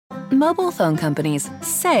Mobile phone companies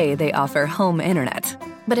say they offer home internet.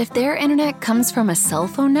 But if their internet comes from a cell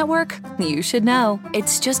phone network, you should know.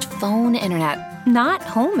 It's just phone internet, not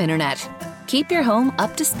home internet. Keep your home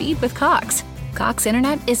up to speed with Cox. Cox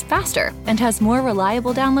Internet is faster and has more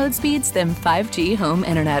reliable download speeds than 5G home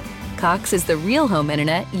internet. Cox is the real home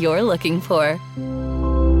internet you're looking for.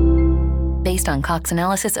 Based on Cox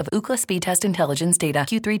analysis of Ookla speed test intelligence data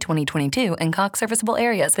Q3 2022 and Cox serviceable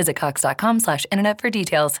areas, visit cox.com/internet for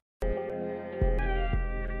details.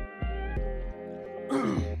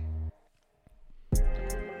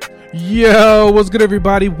 Yo, what's good,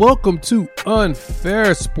 everybody? Welcome to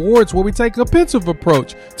Unfair Sports, where we take a pensive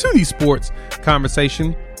approach to the sports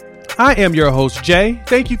conversation. I am your host, Jay.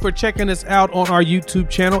 Thank you for checking us out on our YouTube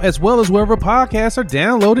channel, as well as wherever podcasts are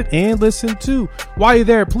downloaded and listened to. While you're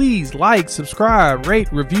there, please like, subscribe, rate,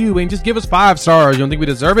 review, and just give us 5 stars. You don't think we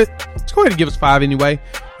deserve it? Just go ahead and give us 5 anyway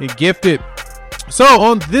and gift it. So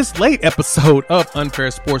on this late episode of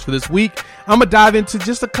Unfair Sports for this week, I'm going to dive into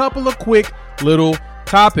just a couple of quick little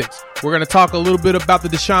topics. We're going to talk a little bit about the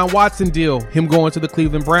Deshaun Watson deal, him going to the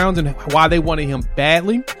Cleveland Browns and why they wanted him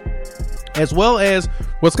badly, as well as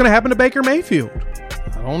what's going to happen to Baker Mayfield.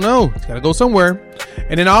 I don't know. He's got to go somewhere.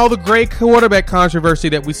 And then all the great quarterback controversy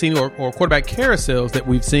that we've seen, or quarterback carousels that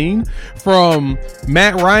we've seen, from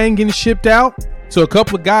Matt Ryan getting shipped out to a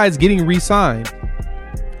couple of guys getting re-signed,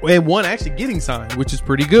 and one actually getting signed, which is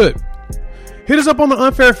pretty good. Hit us up on the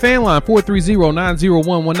Unfair Fan Line,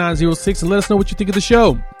 430-901-1906, and let us know what you think of the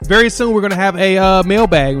show. Very soon, we're going to have a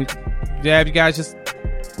mailbag. Have you guys just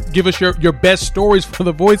give us your best stories for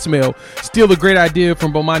the voicemail. Steal a great idea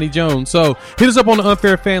from Bomani Jones. So hit us up on the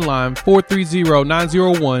Unfair Fan Line,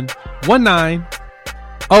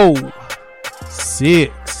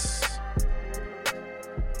 430-901-1906.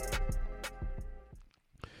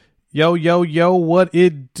 Yo, what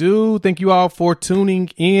it do? Thank you all for tuning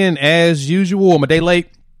in as usual. I'm a day late,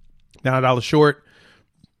 down $1 short.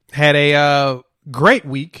 Had a great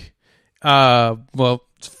week. 4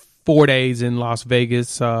 days in Las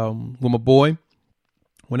Vegas with my boy.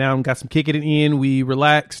 Went out and got some kicking in. We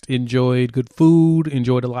relaxed, enjoyed good food,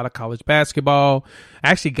 enjoyed a lot of college basketball.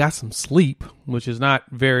 Actually got some sleep, which is not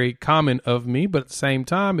very common of me, but at the same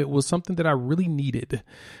time, it was something that I really needed.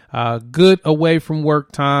 Good away from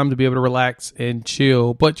work time to be able to relax and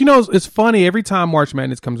chill. But, you know, it's funny. Every time March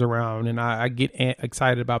Madness comes around and I get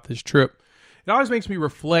excited about this trip, it always makes me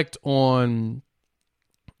reflect on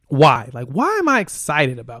why. Like, why am I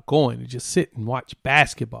excited about going to just sit and watch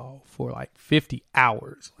basketball for like 50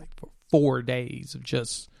 hours, like for 4 days of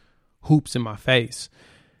just hoops in my face?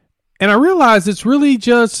 And I realized it's really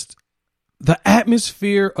just the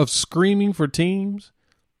atmosphere of screaming for teams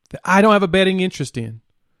that I don't have a betting interest in.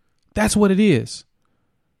 That's what it is.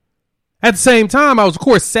 At the same time, I was, of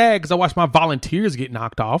course, sad because I watched my Volunteers get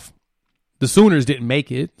knocked off. The Sooners didn't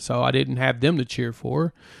make it, so I didn't have them to cheer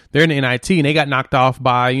for. They're in the NIT, and they got knocked off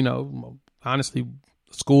by, you know, honestly,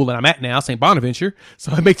 the school that I'm at now, St. Bonaventure.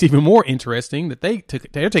 So it makes it even more interesting that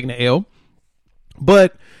they're taking the L.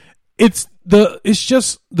 But it's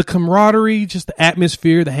just the camaraderie, just the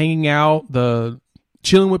atmosphere, the hanging out, the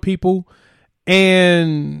chilling with people,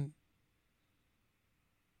 and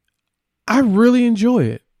I really enjoy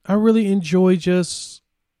it. I really enjoy just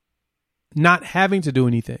not having to do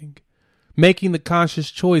anything. Making the conscious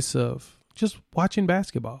choice of just watching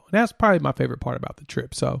basketball. And that's probably my favorite part about the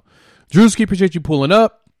trip. So, Drewski, appreciate you pulling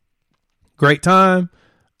up. Great time.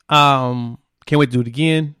 Can't wait to do it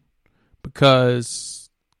again, because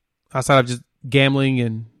outside of just gambling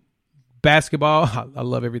and basketball, I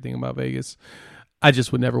love everything about Vegas. I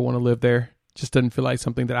just would never want to live there. Just doesn't feel like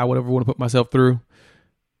something that I would ever want to put myself through.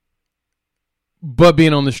 But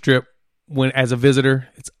being on the Strip, as a visitor,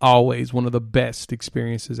 it's always one of the best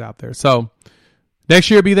experiences out there. So next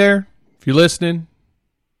year, be there. If you're listening,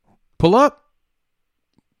 pull up.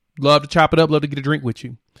 Love to chop it up. Love to get a drink with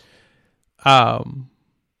you. So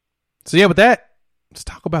yeah, with that, let's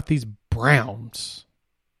talk about these Browns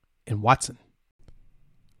and Watson.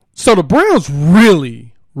 So the Browns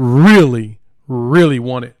really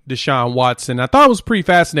wanted Deshaun Watson. I thought it was pretty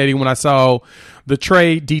fascinating when I saw the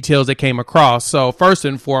trade details that came across. So first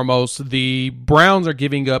and foremost, the Browns are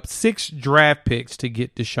giving up 6 draft picks to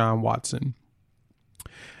get Deshaun Watson.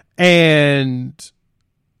 And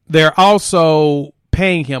they're also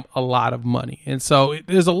paying him a lot of money. And so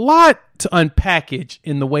there's a lot to unpackage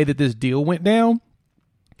in the way that this deal went down.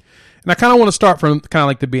 And I kind of want to start from kind of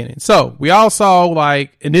like the beginning. So we all saw,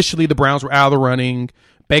 like, initially the Browns were out of the running.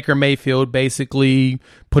 Baker Mayfield basically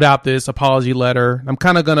put out this apology letter. I'm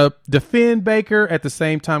kind of going to defend Baker at the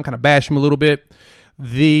same time, kind of bash him a little bit.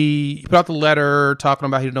 He put out the letter talking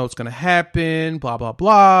about he didn't know what's going to happen, blah, blah,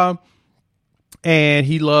 blah. And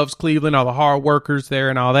he loves Cleveland, all the hard workers there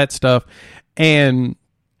and all that stuff. And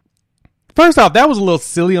first off, that was a little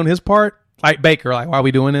silly on his part. Like, Baker, like, why are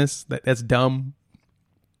we doing this? That's dumb.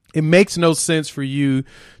 It makes no sense for you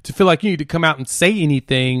to feel like you need to come out and say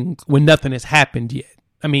anything when nothing has happened yet.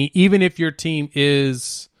 I mean, even if your team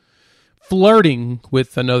is flirting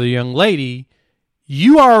with another young lady,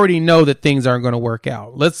 you already know that things aren't going to work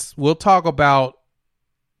out. We'll talk about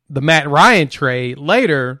the Matt Ryan trade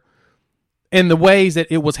later and the ways that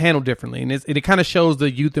it was handled differently. And it kind of shows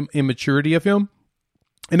the youth and immaturity of him.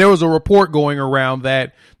 And there was a report going around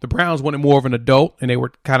that the Browns wanted more of an adult and they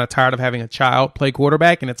were kind of tired of having a child play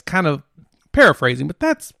quarterback. And it's kind of paraphrasing, but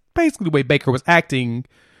that's basically the way Baker was acting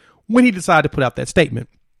when he decided to put out that statement.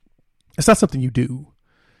 It's not something you do.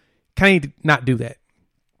 Kind of need to not do that.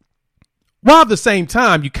 While at the same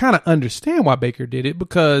time, you kind of understand why Baker did it,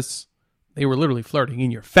 because they were literally flirting in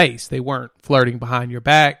your face. They weren't flirting behind your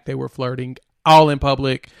back. They were flirting all in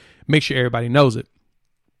public. Make sure everybody knows it.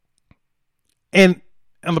 And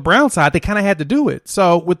on the Brown side, they kind of had to do it.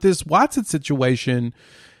 So with this Watson situation,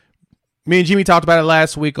 me and Jimmy talked about it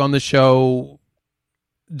last week on the show.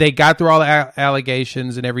 They got through all the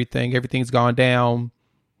allegations and everything. Everything's gone down.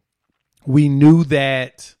 We knew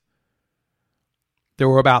that there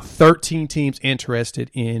were about 13 teams interested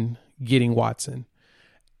in getting Watson.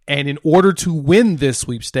 And in order to win this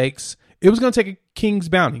sweepstakes, it was going to take a king's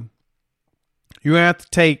bounty. You're going to have to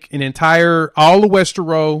take all of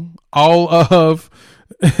Westeros, all of,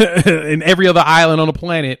 and every other island on the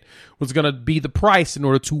planet was going to be the price in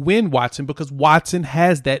order to win Watson, because Watson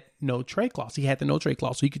has that no trade clause. He had the no trade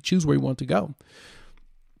clause, so he could choose where he wanted to go.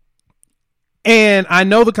 And I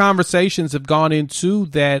know the conversations have gone into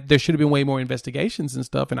that there should have been way more investigations and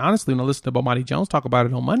stuff. And honestly, when I listened to Bomani Jones talk about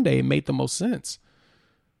it on Monday, it made the most sense.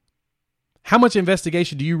 How much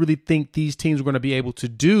investigation do you really think these teams are going to be able to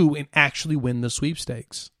do and actually win the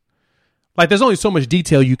sweepstakes? Like, there's only so much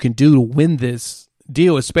detail you can do to win this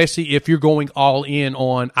deal, especially if you're going all in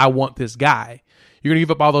on, I want this guy. You're going to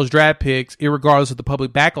give up all those draft picks, irregardless of the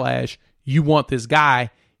public backlash. You want this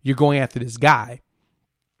guy. You're going after this guy.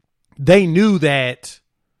 They knew that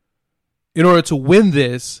in order to win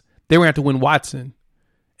this, they were going to have to win Watson.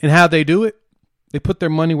 And how they do it? They put their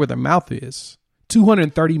money where their mouth is.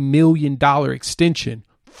 $230 million extension,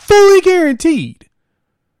 fully guaranteed,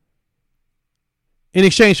 in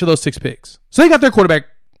exchange for those 6 picks. So they got their quarterback,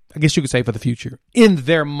 I guess you could say, for the future, in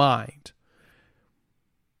their mind.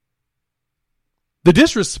 The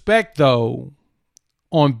disrespect, though,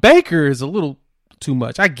 on Baker is a little too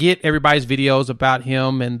much. I get everybody's videos about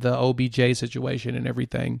him and the OBJ situation and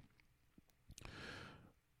everything.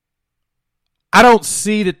 I don't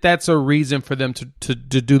see that that's a reason for them to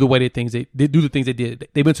do the way they do the things they did.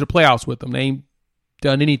 They went to the playoffs with him. They ain't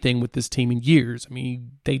done anything with this team in years. I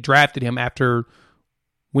mean, they drafted him after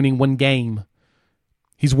winning 1 game.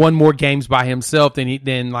 He's won more games by himself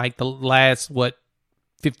than like the last,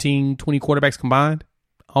 15, 20 quarterbacks combined?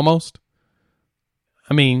 Almost.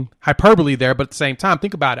 I mean, hyperbole there, but at the same time,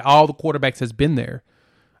 think about it. All the quarterbacks has been there.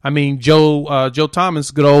 I mean, Joe Thomas,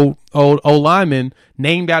 good old lineman,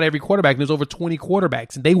 named out every quarterback. There's over 20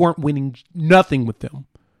 quarterbacks, and they weren't winning nothing with them.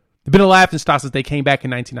 They've been a laughingstock since they came back in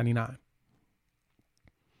 1999.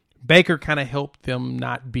 Baker kind of helped them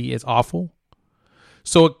not be as awful.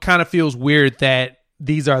 So it kind of feels weird that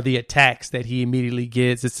these are the attacks that he immediately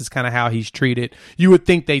gets. This is kind of how he's treated. You would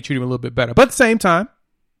think they treat him a little bit better. But at the same time,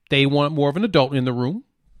 they want more of an adult in the room.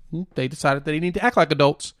 They decided that they need to act like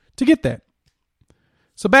adults to get that.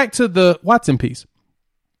 So back to the Watson piece.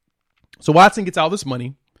 So Watson gets all this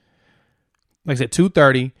money. Like I said,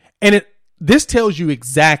 $230. And this tells you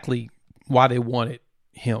exactly why they wanted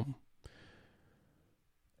him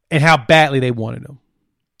and how badly they wanted him.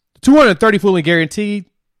 $230 fully guaranteed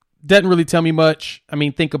doesn't really tell me much. I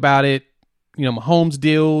mean, think about it. You know, Mahomes'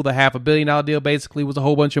 deal, the $500 million deal, basically was a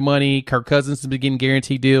whole bunch of money. Kirk Cousins has been getting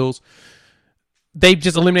guaranteed deals. They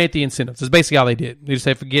just eliminated the incentives. That's basically all they did. They just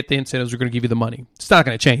said, forget the incentives. We're going to give you the money. It's not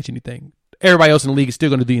going to change anything. Everybody else in the league is still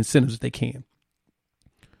going to do the incentives if they can.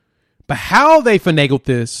 But how they finagled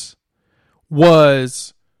this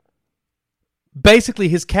was basically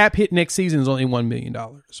his cap hit next season is only $1 million.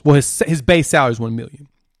 Well, his base salary is $1 million.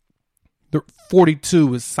 The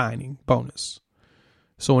 42 is signing bonus.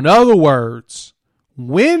 So in other words,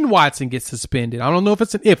 when Watson gets suspended, I don't know if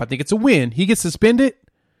it's an if, I think it's a when, he gets suspended,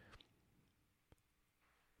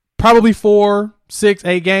 probably 4, 6,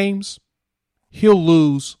 8 games, he'll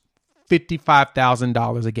lose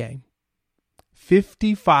 $55,000 a game.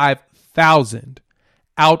 $55,000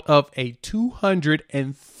 out of a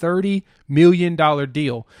 $230 million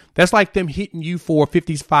deal. That's like them hitting you for a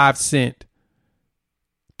 55-cent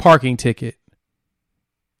parking ticket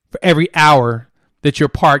for every hour that you're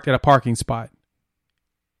parked at a parking spot.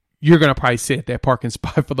 You're going to probably sit at that parking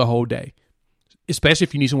spot for the whole day, especially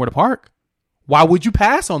if you need somewhere to park. Why would you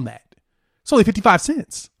pass on that? It's only 55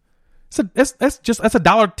 cents. So that's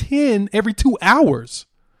 $1.10 every 2 hours.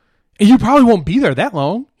 And you probably won't be there that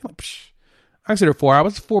long. You're like, psh, I consider 4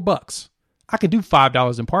 hours, $4. I can do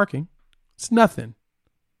 $5 in parking. It's nothing.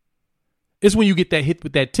 It's when you get that hit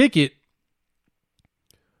with that ticket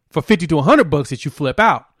for $50 to $100 that you flip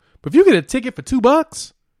out. But if you get a ticket for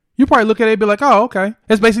 $2, you probably look at it and be like, oh, okay.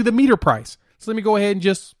 That's basically the meter price. So let me go ahead and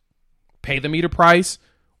just pay the meter price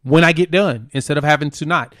when I get done instead of having to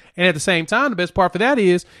not. And at the same time, the best part for that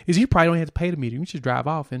is you probably don't have to pay the meter. You just drive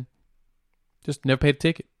off and just never pay the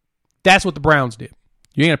ticket. That's what the Browns did.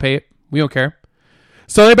 You ain't going to pay it. We don't care.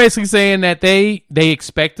 So they're basically saying that they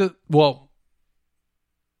expect it. Well,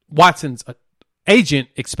 Watson's agent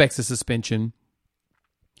expects a suspension.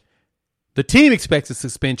 The team expects a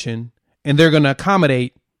suspension, and they're going to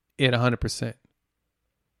accommodate it 100%.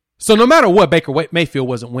 So no matter what, Baker Mayfield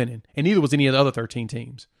wasn't winning, and neither was any of the other 13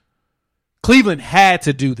 teams. Cleveland had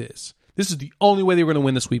to do this. This is the only way they were going to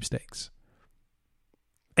win the sweepstakes.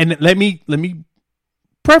 And let me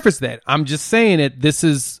preface that. I'm just saying that this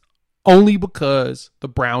is only because the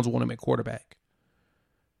Browns want him at quarterback.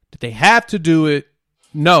 Did they have to do it?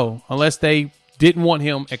 No, unless they didn't want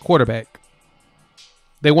him at quarterback.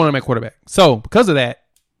 They wanted him at quarterback. So because of that,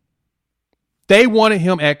 they wanted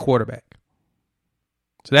him at quarterback.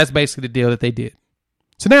 So that's basically the deal that they did.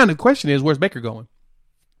 So now the question is, where's Baker going?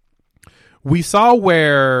 We saw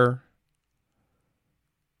where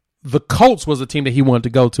the Colts was the team that he wanted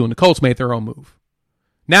to go to, and the Colts made their own move.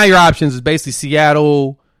 Now your options is basically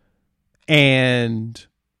Seattle and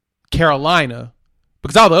Carolina,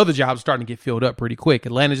 because all the other jobs are starting to get filled up pretty quick.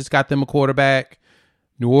 Atlanta just got them a quarterback.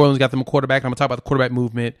 New Orleans got them a quarterback. I'm going to talk about the quarterback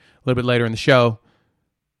movement a little bit later in the show.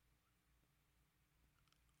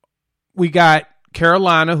 We got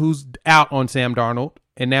Carolina, who's out on Sam Darnold,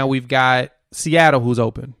 and now we've got Seattle, who's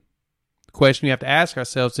open. The question we have to ask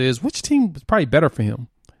ourselves is, which team is probably better for him?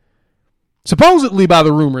 Supposedly, by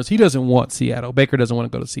the rumors, he doesn't want Seattle. Baker doesn't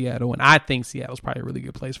want to go to Seattle, and I think Seattle's probably a really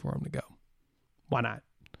good place for him to go. Why not?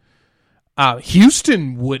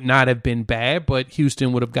 Houston would not have been bad, but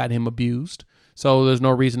Houston would have got him abused. So there's no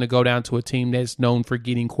reason to go down to a team that's known for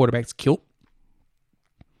getting quarterbacks killed.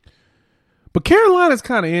 But Carolina's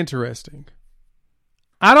kind of interesting.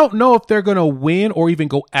 I don't know if they're going to win or even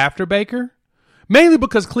go after Baker, mainly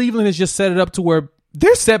because Cleveland has just set it up to where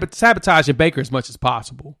they're sabotaging Baker as much as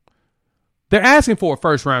possible. They're asking for a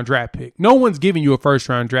first-round draft pick. No one's giving you a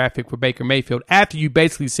first-round draft pick for Baker Mayfield after you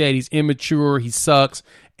basically said he's immature, he sucks,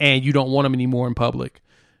 and you don't want him anymore in public.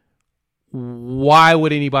 Why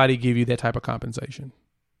would anybody give you that type of compensation?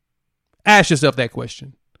 Ask yourself that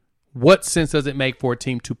question. What sense does it make for a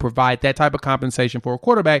team to provide that type of compensation for a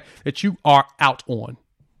quarterback that you are out on?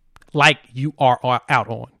 Like you are out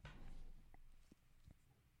on.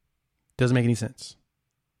 Doesn't make any sense.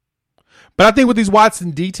 But I think with these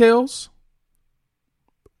Watson details,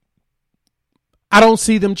 I don't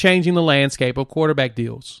see them changing the landscape of quarterback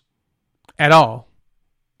deals at all.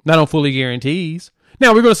 Not on fully guarantees.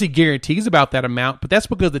 Now, we're going to see guarantees about that amount, but that's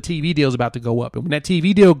because the TV deal is about to go up. And when that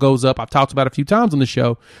TV deal goes up, I've talked about it a few times on the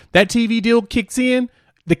show, that TV deal kicks in,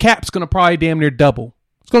 the cap's going to probably damn near double.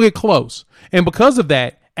 It's going to get close. And because of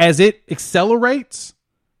that, as it accelerates,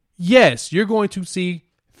 yes, you're going to see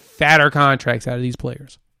fatter contracts out of these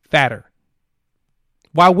players. Fatter.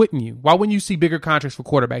 Why wouldn't you? Why wouldn't you see bigger contracts for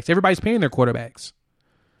quarterbacks? Everybody's paying their quarterbacks.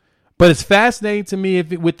 But it's fascinating to me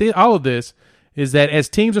with all of this is that as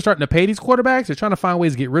teams are starting to pay these quarterbacks, they're trying to find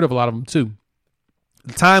ways to get rid of a lot of them too.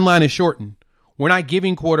 The timeline is shortened. We're not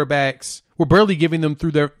giving quarterbacks, we're barely giving them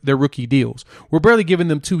through their rookie deals. We're barely giving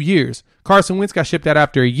them 2 years. Carson Wentz got shipped out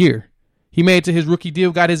after a year. He made it to his rookie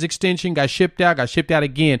deal, got his extension, got shipped out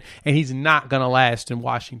again, and he's not going to last in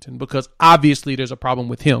Washington because obviously there's a problem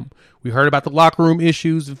with him. We heard about the locker room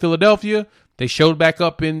issues in Philadelphia. They showed back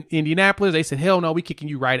up in Indianapolis. They said, hell no, we kicking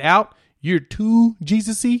you right out. You're too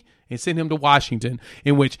Jesus-y, and send him to Washington,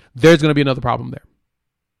 in which there's going to be another problem there.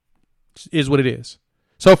 Is what it is.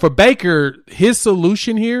 So for Baker, his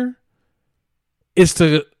solution here is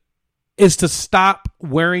to stop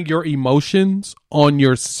wearing your emotions on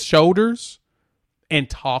your shoulders and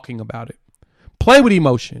talking about it. Play with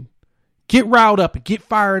emotion. Get riled up. Get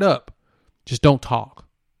fired up. Just don't talk.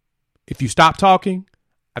 If you stop talking,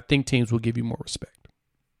 I think teams will give you more respect.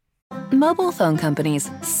 Mobile phone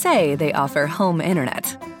companies say they offer home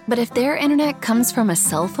internet. But if their internet comes from a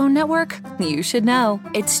cell phone network, you should know.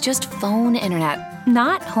 It's just phone internet,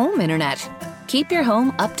 not home internet. Keep your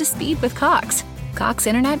home up to speed with Cox. Cox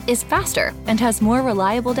Internet is faster and has more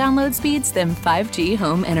reliable download speeds than 5G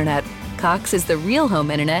home internet. Cox is the real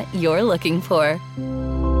home internet you're looking for.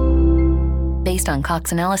 Based on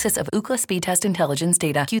Cox analysis of Ookla speed test intelligence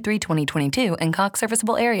data Q3 2022 and Cox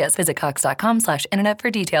serviceable areas, visit cox.com/internet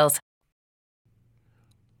for details.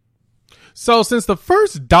 So since the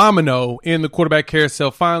first domino in the quarterback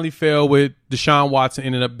carousel finally fell with Deshaun Watson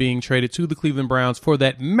ended up being traded to the Cleveland Browns for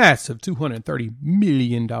that massive $230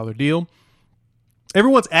 million deal,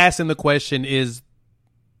 everyone's asking the question, is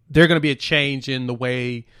there going to be a change in the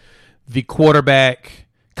way the quarterback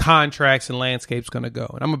contracts and landscape's going to go?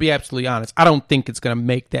 And I'm going to be absolutely honest. I don't think it's going to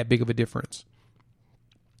make that big of a difference.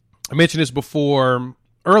 I mentioned this before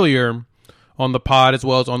earlier on the pod as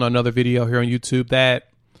well as on another video here on YouTube that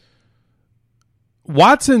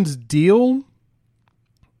Watson's deal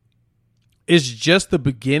is just the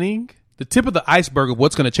beginning, the tip of the iceberg of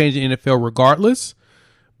what's going to change the NFL regardless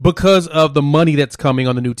because of the money that's coming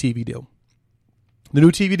on the new TV deal. The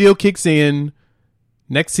new TV deal kicks in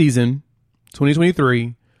next season,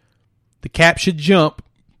 2023. The cap should jump,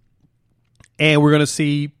 and we're going to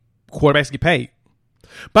see quarterbacks get paid.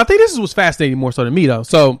 But I think this is what's fascinating more so than me, though.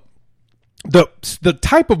 So the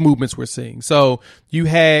type of movements we're seeing. So you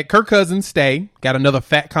had Kirk Cousins stay, got another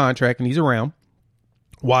fat contract, and he's around.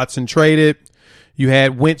 Watson traded. You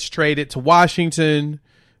had Wentz traded to Washington.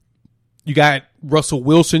 You got Russell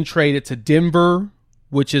Wilson traded to Denver,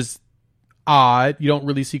 which is odd. You don't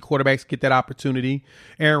really see quarterbacks get that opportunity.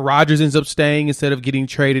 Aaron Rodgers ends up staying instead of getting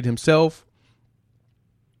traded himself.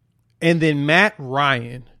 And then Matt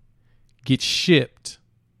Ryan gets shipped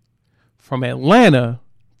from Atlanta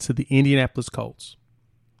to the Indianapolis Colts.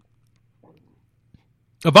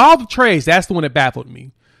 Of all the trades, that's the one that baffled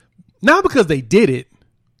me. Not because they did it,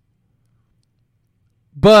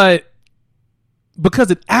 but because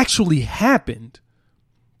it actually happened.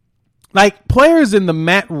 Like, players in the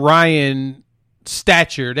Matt Ryan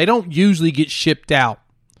stature, they don't usually get shipped out.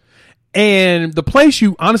 And the place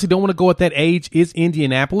you honestly don't want to go at that age is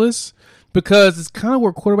Indianapolis because it's kind of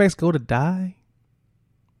where quarterbacks go to die.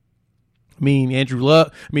 I mean,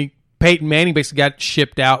 Peyton Manning basically got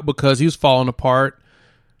shipped out because he was falling apart.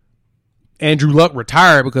 Andrew Luck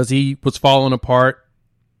retired because he was falling apart.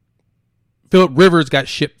 Phillip Rivers got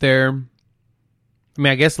shipped there. I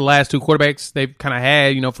mean, I guess the last two quarterbacks they've kind of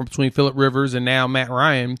had, from between Phillip Rivers and now Matt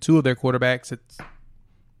Ryan, two of their quarterbacks, it's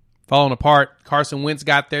falling apart. Carson Wentz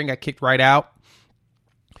got there and got kicked right out.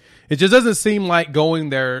 It just doesn't seem like going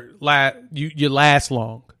there you last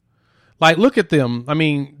long. Like, look at them. I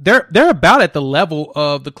mean, they're about at the level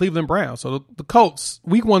of the Cleveland Browns. So the Colts,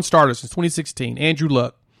 week one starters since 2016, Andrew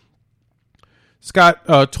Luck, Scott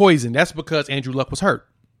Toizen. That's because Andrew Luck was hurt.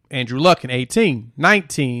 Andrew Luck in 18,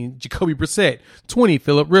 19, Jacoby Brissett, 20,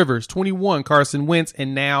 Phillip Rivers, 21, Carson Wentz,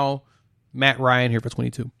 and now Matt Ryan here for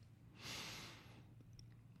 22.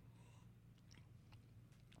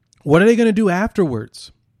 What are they going to do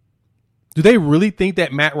afterwards? Do they really think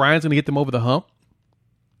that Matt Ryan's going to get them over the hump?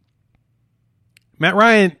 Matt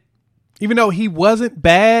Ryan, even though he wasn't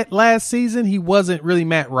bad last season, he wasn't really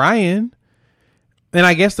Matt Ryan. And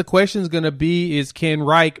I guess the question is going to be, is can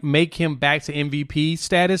Reich make him back to MVP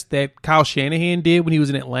status that Kyle Shanahan did when he was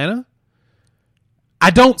in Atlanta?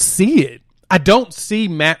 I don't see it. I don't see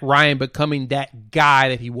Matt Ryan becoming that guy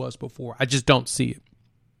that he was before. I just don't see it.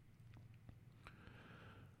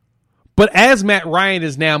 But as Matt Ryan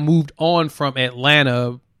has now moved on from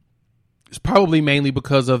Atlanta, it's probably mainly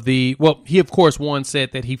because of he of course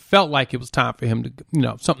said that he felt like it was time for him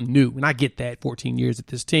to, something new. And I get that, 14 years at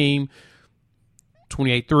this team,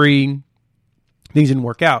 28-3, things didn't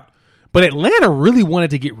work out. But Atlanta really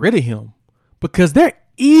wanted to get rid of him because they're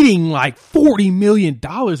eating like $40 million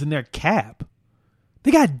in their cap.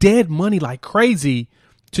 They got dead money like crazy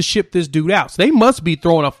to ship this dude out. So they must be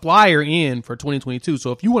throwing a flyer in for 2022.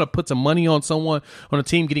 So if you want to put some money on someone on a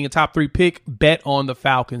team getting a top 3 pick, bet on the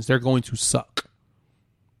Falcons. They're going to suck.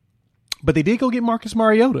 But they did go get Marcus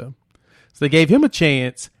Mariota. So they gave him a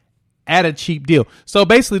chance at a cheap deal. So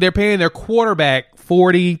basically they're paying their quarterback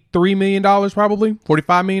 $43 million probably,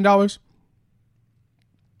 $45 million.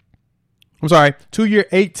 I'm sorry, 2-year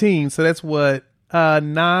 18. So that's what,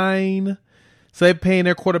 9. So they're paying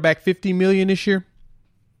their quarterback $50 million this year.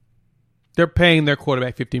 They're paying their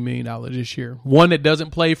quarterback $50 million this year. One that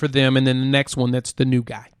doesn't play for them, and then the next one that's the new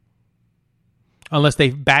guy. Unless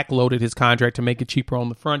they've backloaded his contract to make it cheaper on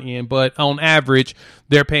the front end. But on average,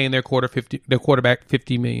 they're paying their quarterback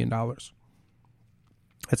 $50 million.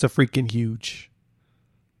 That's a freaking huge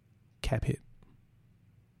cap hit.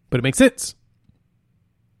 But it makes sense.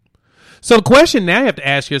 So the question now you have to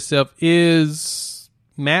ask yourself, is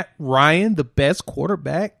Matt Ryan the best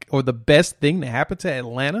quarterback or the best thing to happen to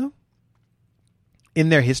Atlanta in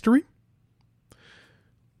their history?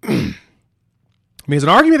 I mean, there's an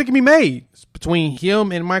argument that can be made between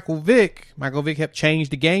him and Michael Vick. Michael Vick helped change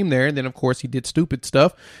the game there. And then, of course, he did stupid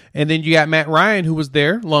stuff. And then you got Matt Ryan, who was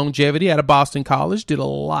there, longevity out of Boston College, did a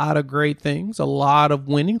lot of great things, a lot of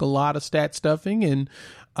winning, a lot of stat stuffing, and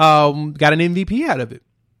got an MVP out of it.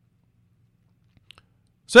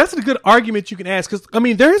 So that's a good argument you can ask. Because, I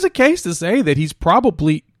mean, there is a case to say that he's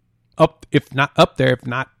probably up, if not up there, if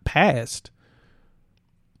not past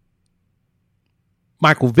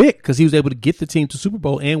Michael Vick, because he was able to get the team to Super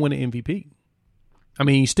Bowl and win an MVP. I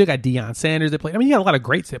mean, you still got Deion Sanders that played. I mean, you got a lot of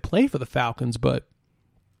greats that play for the Falcons, but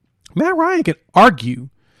Matt Ryan can argue.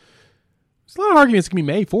 There's a lot of arguments that can be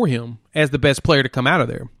made for him as the best player to come out of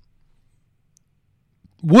there.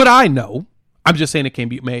 Would I know? I'm just saying it can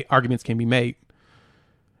be made. Arguments can be made.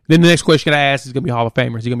 Then the next question I ask is going to be Hall of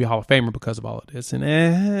Famer. Is he going to be Hall of Famer because of all of this?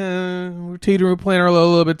 And we're teetering, we're playing a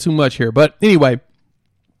little bit too much here. But anyway.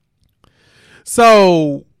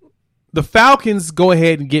 So the Falcons go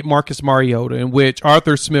ahead and get Marcus Mariota, in which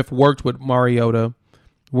Arthur Smith worked with Mariota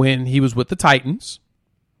when he was with the Titans.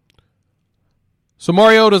 So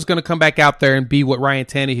Mariota is going to come back out there and be what Ryan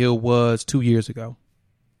Tannehill was 2 years ago.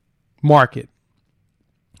 Mark it.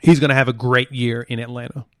 He's going to have a great year in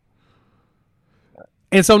Atlanta.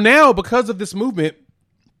 And so now, because of this movement,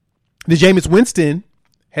 the Jameis Winston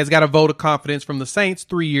has got a vote of confidence from the Saints,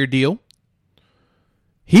 3-year deal.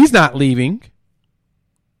 He's not leaving.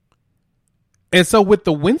 And so with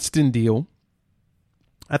the Winston deal,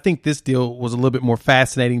 I think this deal was a little bit more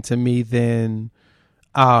fascinating to me than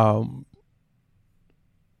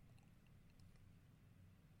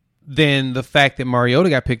the fact that Mariota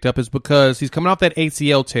got picked up, is because he's coming off that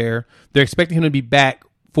ACL tear. They're expecting him to be back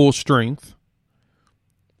full strength,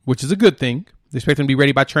 which is a good thing. They expect him to be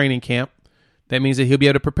ready by training camp. That means that he'll be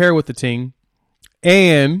able to prepare with the team.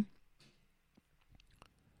 And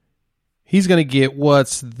he's going to get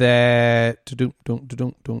what's that?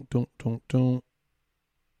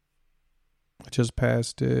 I just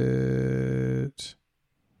passed it.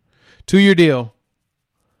 2-year deal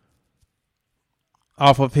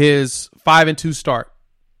off of his 5-2 start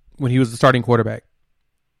when he was the starting quarterback.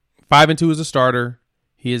 5-2 as a starter.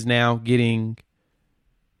 He is now getting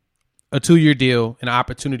a 2-year deal, an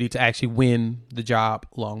opportunity to actually win the job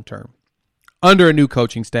long term under a new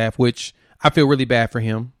coaching staff, which I feel really bad for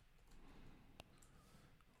him.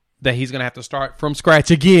 That he's going to have to start from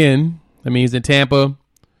scratch again. That means in Tampa,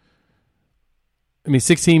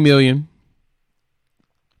 $16 million,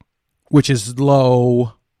 which is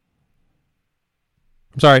low.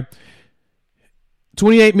 I'm sorry.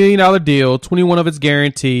 $28 million deal, 21 of it's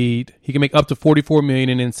guaranteed. He can make up to $44 million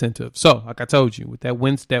in incentive. So, like I told you, with that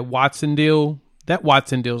Watson deal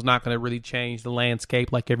is not going to really change the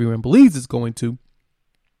landscape like everyone believes it's going to.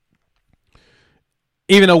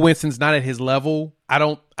 Even though Winston's not at his level, I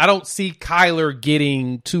don't see Kyler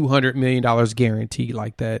getting $200 million guaranteed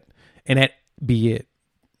like that, and that be it.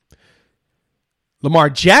 Lamar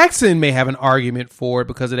Jackson may have an argument for it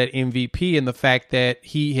because of that MVP and the fact that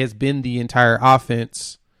he has been the entire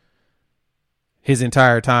offense his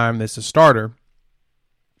entire time as a starter.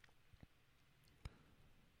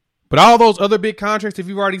 But all those other big contracts, if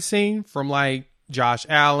you've already seen, from like Josh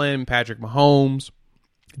Allen, Patrick Mahomes,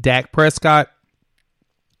 Dak Prescott,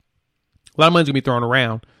 a lot of money's going to be thrown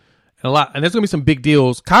around. And there's going to be some big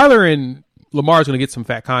deals. Kyler and Lamar's going to get some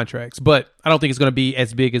fat contracts, but I don't think it's going to be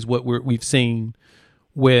as big as what we've seen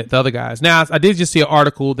with the other guys. Now, I did just see an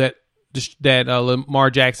article that Lamar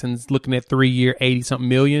Jackson's looking at 3-year, 80-something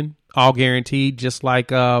million, all guaranteed, just like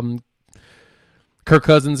Kirk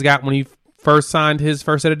Cousins got when he first signed his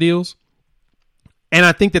first set of deals. And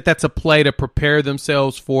I think that that's a play to prepare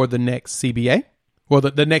themselves for the next CBA or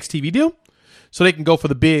the next TV deal, so they can go for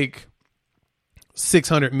the big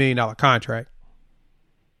 $600 million contract.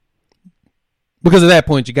 Because at that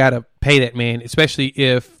point, you got to pay that man, especially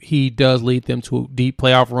if he does lead them to a deep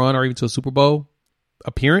playoff run or even to a Super Bowl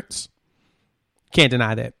appearance. Can't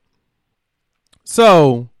deny that.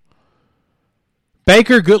 So,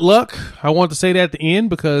 Baker, good luck. I want to say that at the end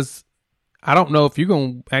because I don't know if you're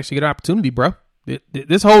going to actually get an opportunity, bro.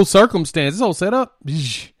 This whole circumstance, this whole setup,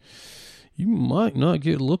 you might not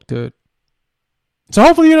get looked at. So,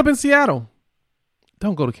 hopefully you end up in Seattle.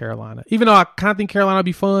 Don't go to Carolina. Even though I kind of think Carolina would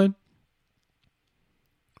be fun.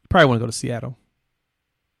 Probably want to go to Seattle.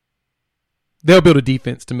 They'll build a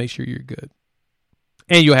defense to make sure you're good.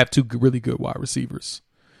 And you'll have 2 really good wide receivers.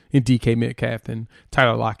 in DK Metcalf and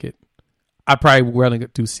Tyler Lockett. I'd probably rather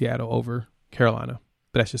do Seattle over Carolina,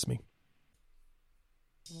 but that's just me.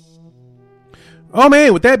 Oh,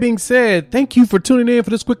 man, with that being said, thank you for tuning in for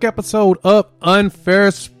this quick episode of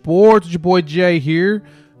Unfair Sports. It's your boy Jay here.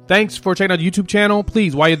 Thanks for checking out the YouTube channel.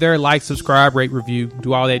 Please, while you're there, like, subscribe, rate, review,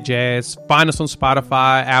 do all that jazz. Find us on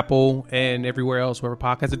Spotify, Apple, and everywhere else wherever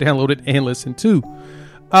podcasts are downloaded and listened to.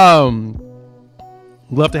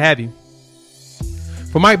 Love to have you.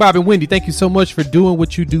 For Mike, Bob, and Wendy, thank you so much for doing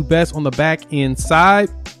what you do best on the back end side.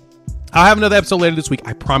 I'll have another episode later this week.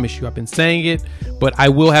 I promise you. I've been saying it, but I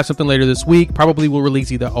will have something later this week. Probably will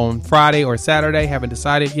release either on Friday or Saturday. Haven't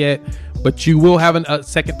decided yet, but you will have a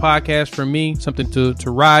second podcast from me, something to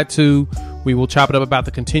ride to. We will chop it up about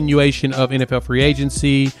the continuation of NFL free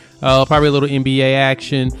agency, probably a little NBA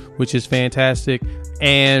action, which is fantastic,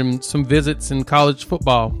 and some visits in college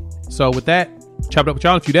football. So with that, chop it up with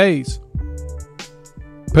y'all in a few days.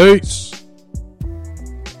 Peace.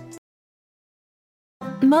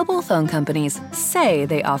 Mobile phone companies say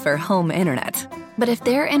they offer home internet. But if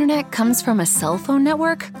their internet comes from a cell phone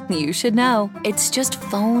network, you should know. It's just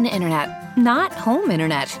phone internet, not home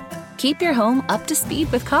internet. Keep your home up to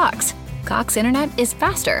speed with Cox. Cox internet is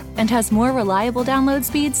faster and has more reliable download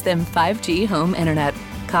speeds than 5G home internet.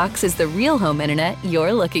 Cox is the real home internet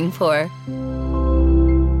you're looking for.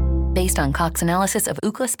 Based on Cox analysis of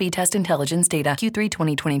Ookla speed test intelligence data Q3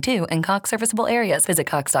 2022 and Cox serviceable areas, visit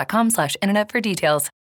cox.com/internet for details.